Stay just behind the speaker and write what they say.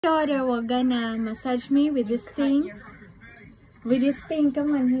Daughter will gonna massage me with this thing. With this thing,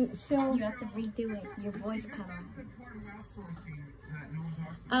 come on, show. You have to redo it. Your voice cut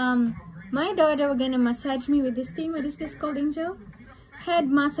off. My daughter will gonna massage me with this thing. What is this called, Angel? Head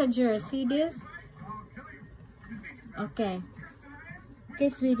massager. See this? Okay. Okay,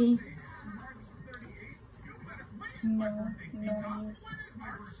 sweetie. No noise,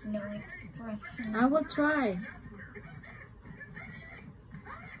 no expression. I will try.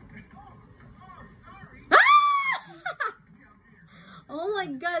 Oh my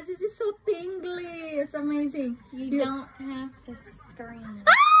gosh, this is so tingly. It's amazing. You don't have to scream.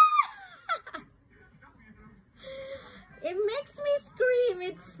 It makes me scream.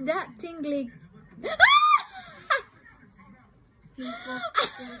 It's that tingly. People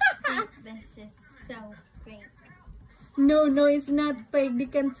think this is so fake. No, it's not fake. They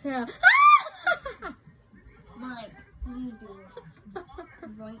can tell. Like, you do.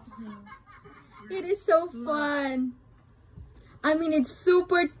 Right here. It is so fun. I mean, it's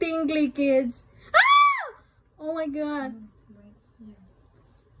super tingly, kids. Oh my god. Right here.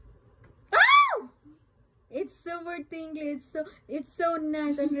 It's super tingly. It's so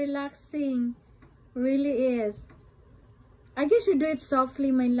nice and relaxing. Really is. I guess you do it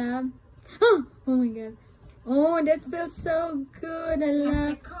softly, my love. Oh my god. Oh, that feels so good. I There's a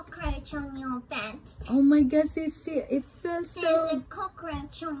love. cockroach on your bed. Oh my god, Sissy, it feels There's a so.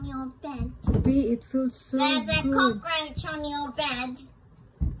 cockroach on your bed. It feels so There's a good. cockroach on your bed.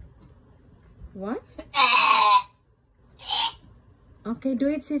 What? Okay, do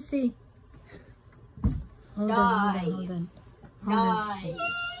it, Sissy. Hold on.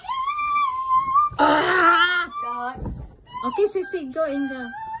 Okay, Sissy, go,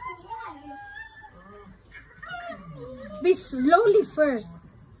 Angel. Be slowly first.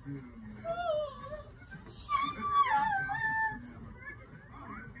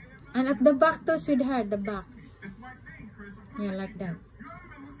 And at the back too, sweetheart, the back. Yeah, like that.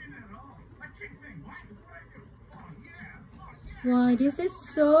 Wow, this is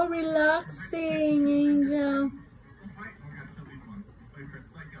so relaxing, Angel.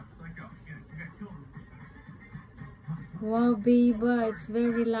 Wow, Biba, it's very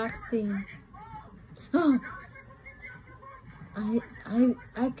relaxing. Oh,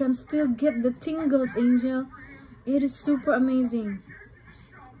 I can still get the tingles, Angel. It is super amazing.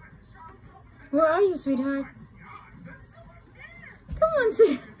 Where are you, sweetheart? Come on,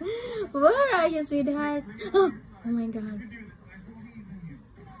 where are you, sweetheart? Oh my God.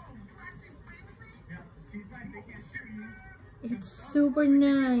 It's super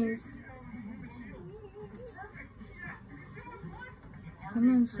nice.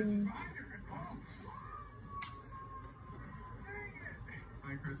 Come on, sweetie.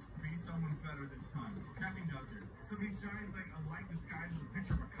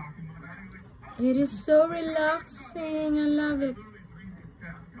 It is so relaxing. I love it.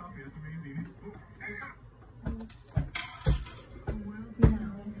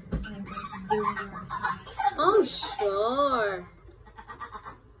 Oh, sure.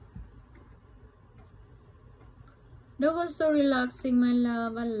 That was so relaxing, my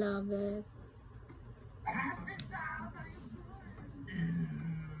love. I love it.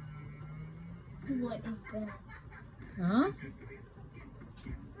 What is that? Huh?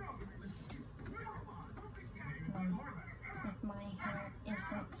 If my hair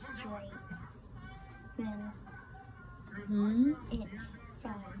isn't straight, then it's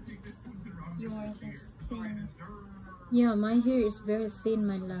fine. Yours is thin. Yeah, my hair is very thin,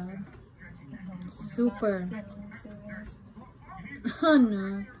 my love. Super. Oh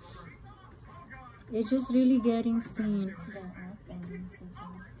no. It's just really getting thin. There are thinning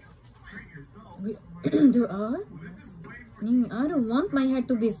scissors. There are? I don't want my hair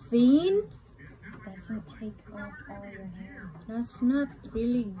to be thin. Doesn't take off all your hair. That's not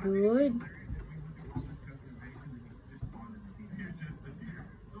really good.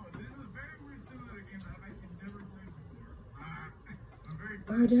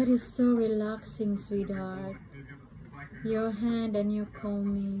 Oh, that is so relaxing, sweetheart. Your hand and your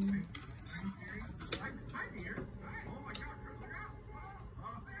combing.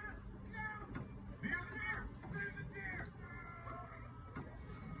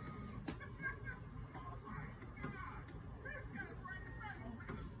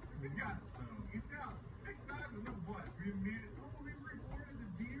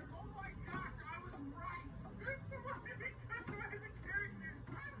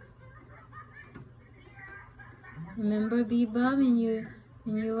 Remember, Biba, when you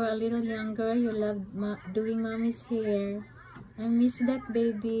were a little younger, you loved doing mommy's hair. I miss that,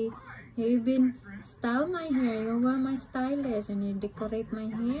 baby. You've been style my hair. You were my stylist and you decorate my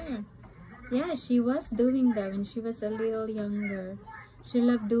hair. Yeah, she was doing that when she was a little younger. She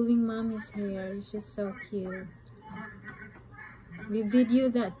loved doing mommy's hair. She's so cute. We video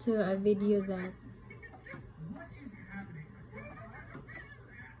that too. I video that.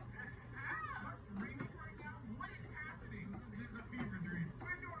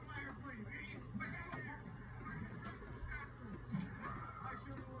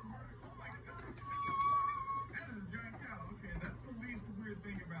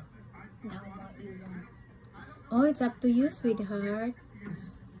 Oh, it's up to you, sweetheart.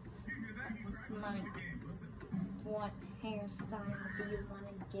 Mike, what hairstyle do you want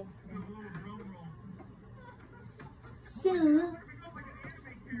to give her? So,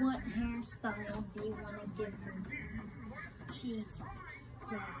 what hairstyle do you want to give her? Cheese.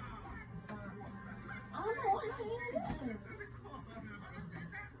 Yeah.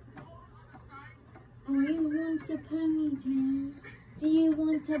 Do you want a ponytail? Do you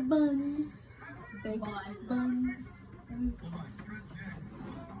want a bun? Big buns.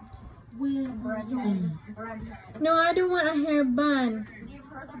 No, I don't want a hair bun. Give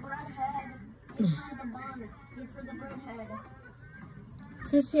her the bread head. Give her the bun. Give her the bread head.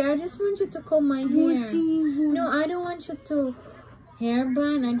 Sissy, I just want you to comb my hair. No, I don't want you to hair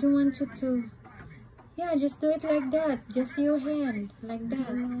bun. I don't want you to. Yeah, just do it like that. Just your hand, like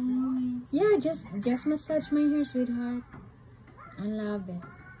that. Yeah, just massage my hair, sweetheart. I love it.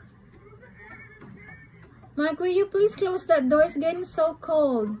 Mike, will you please close that door? It's getting so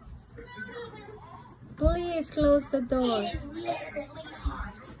cold. Please close the door. It is literally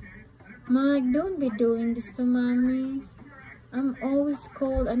hot. Mike, don't be doing this to mommy. I'm always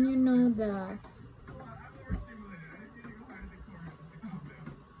cold and you know that.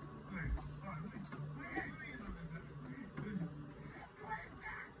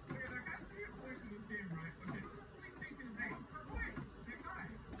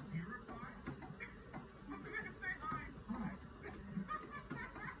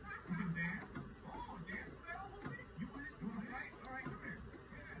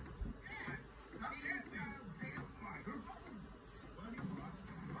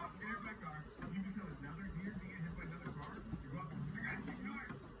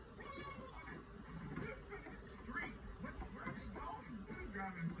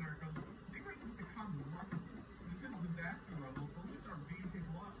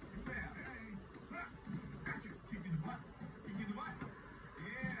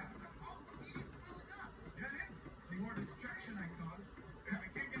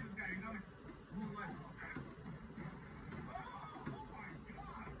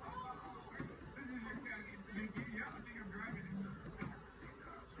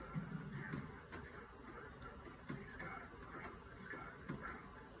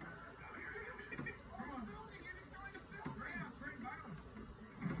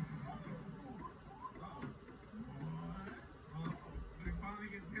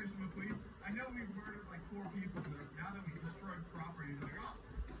 I know we've murdered like 4 people, but now that we destroyed property, they're like, oh,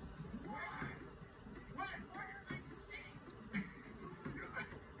 why? What? Why are they shit?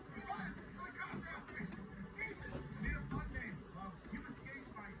 Need a fun name. You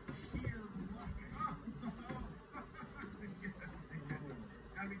escaped by sheer luck.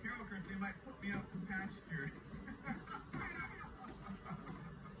 Gotta be careful, Chris. They might put me out to pasture.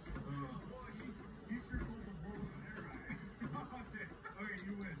 He sure pulled the bull with an air eye. Okay,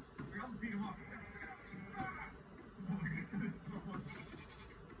 you win. I'll beat him up.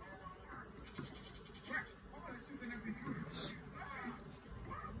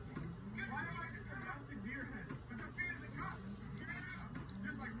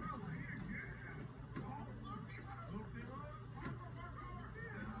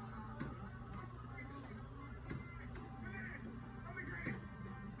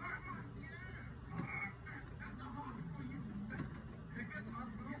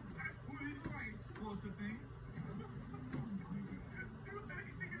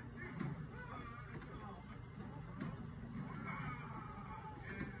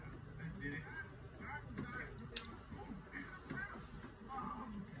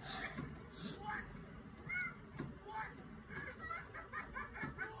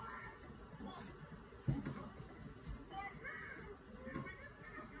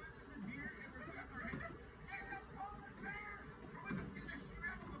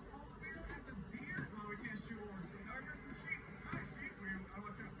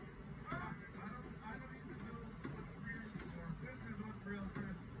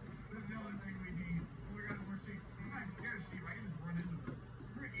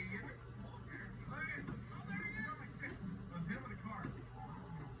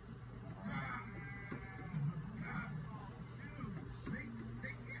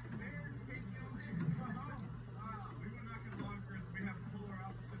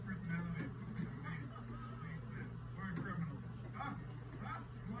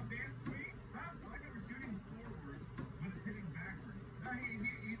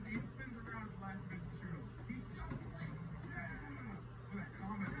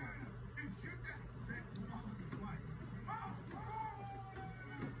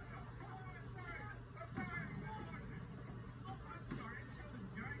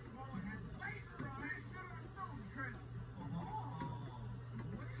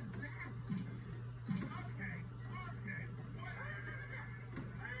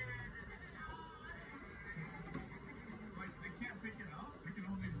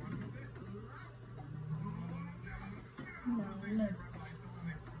 Look.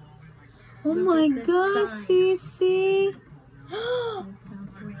 Oh my the gosh, sign. Sissy. It's a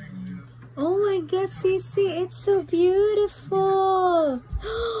ring. Oh my gosh, Sissy, it's so beautiful.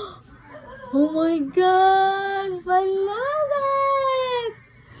 Oh my gosh, I love it.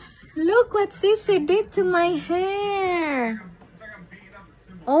 Look what Sissy did to my hair.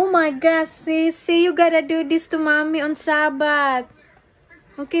 Oh my gosh, Sissy, you gotta do this to mommy on Sabbath.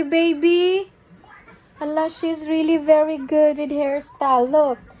 Okay, baby? Allah, she's really very good with hairstyle.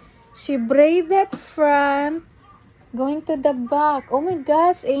 Look, she braided front, going to the back. Oh my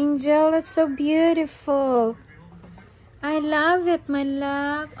gosh, Angel, that's so beautiful. I love it, my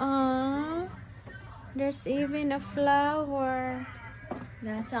love. Aww. There's even a flower.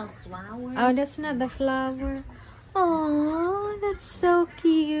 That's a flower. Oh, that's not the flower. Oh, that's so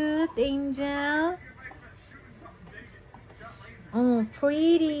cute, Angel. Oh,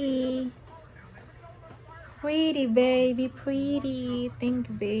 pretty. Pretty, baby, pretty. Thank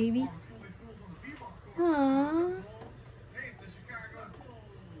you, baby. Aww.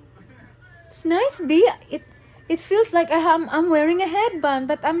 It's nice, B. It feels like I'm wearing a headband,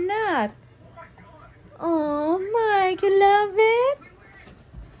 but I'm not. Oh, Mike, you love it?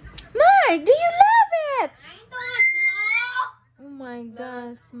 Mike, do you love it? Oh my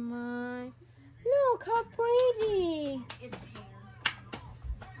gosh, Mike. Look how pretty. It's hair.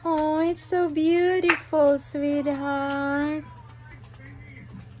 Oh, it's so beautiful, sweetheart.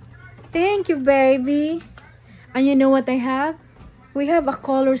 Thank you, baby. And you know what I have? We have a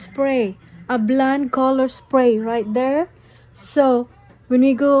color spray. A blonde color spray right there. So, when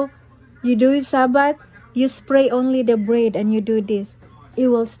we go, you do it Sabbath, you spray only the braid and you do this. It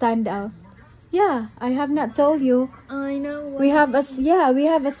will stand out. Yeah, I have not told you. I know. We have a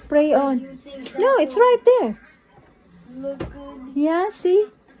spray on. You think that No, it's right there. look good? Yeah, see?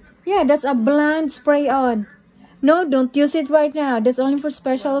 Yeah, that's a blonde spray on. No, don't use it right now. That's only for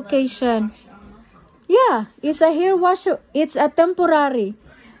special occasion. Yeah, it's a hair wash. It's a temporary.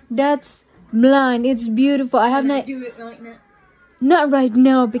 That's blonde. It's beautiful. I have not. Do it right now. Not right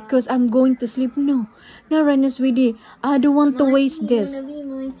now because I'm going to sleep. No, not right now, sweetie. I don't want to waste this. Gonna be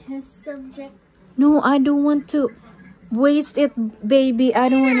my test subject. No, I don't want to waste it, baby. I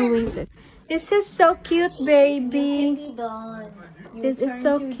don't want to waste it. This is so cute, baby. Baby blonde. You This is turn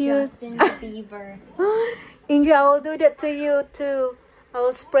so to cute. Justin Bieber. Angel, I will do that to you too. I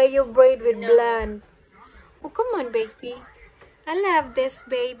will spray your braid with blonde. Oh, come on, baby. I love this,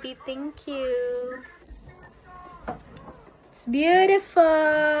 baby. Thank you. It's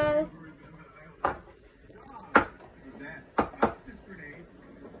beautiful.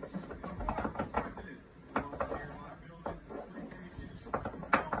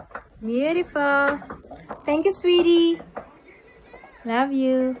 Beautiful. Thank you, sweetie. Love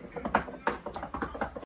you.